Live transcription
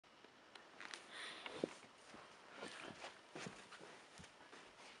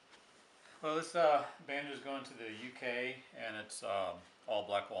Well, this banjo is going to the UK, and it's all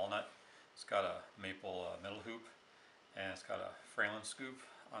black walnut. It's got a maple middle hoop, and it's got a Frailing scoop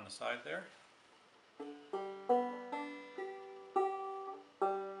on the side there.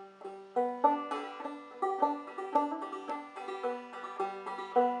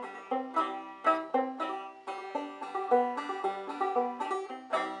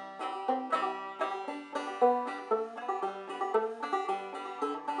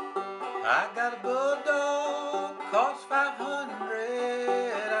 I got a bulldog, cost 500.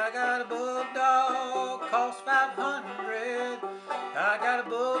 I got a bulldog, cost 500. I got a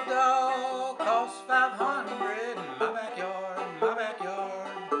bulldog, cost 500 in my backyard, my backyard.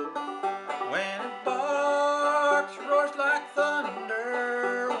 When it barks, roars like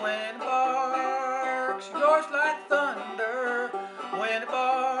thunder. When it barks, roars like thunder. When it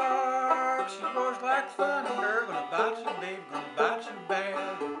barks, roars like thunder. Gonna bite you, baby, gonna bite you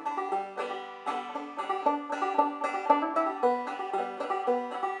bad.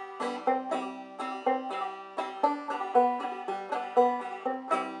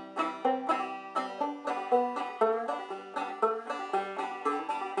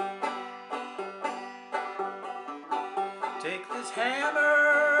 Take this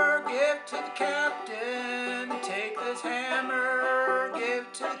hammer, give to the captain. Take this hammer,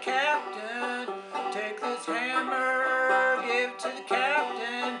 give to the captain. Take this hammer, give to the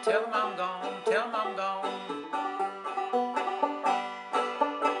captain. Tell him I'm gone, tell him I'm gone.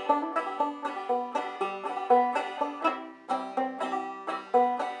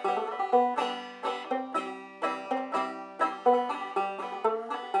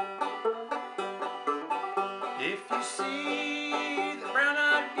 If you see the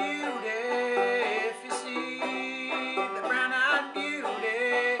brown-eyed beauty, if you see the brown-eyed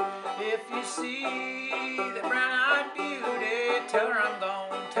beauty, if you see the brown-eyed beauty, tell her I'm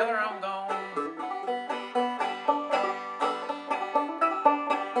gone, tell her I'm gone.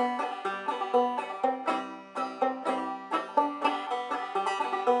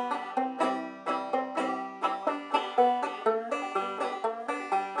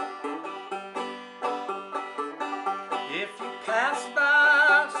 If you pass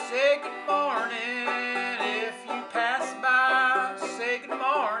by, say good morning. If you pass by, say good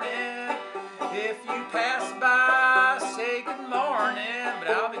morning. If you pass by, say good morning. But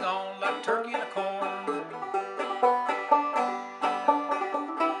I'll be gone like turkey in the corn.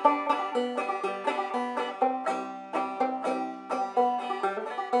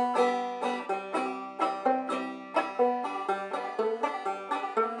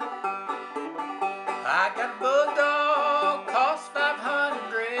 I got a bulldog, cost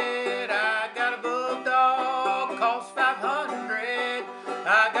 500. I got a bulldog, cost 500.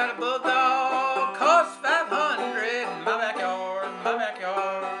 I got a bulldog.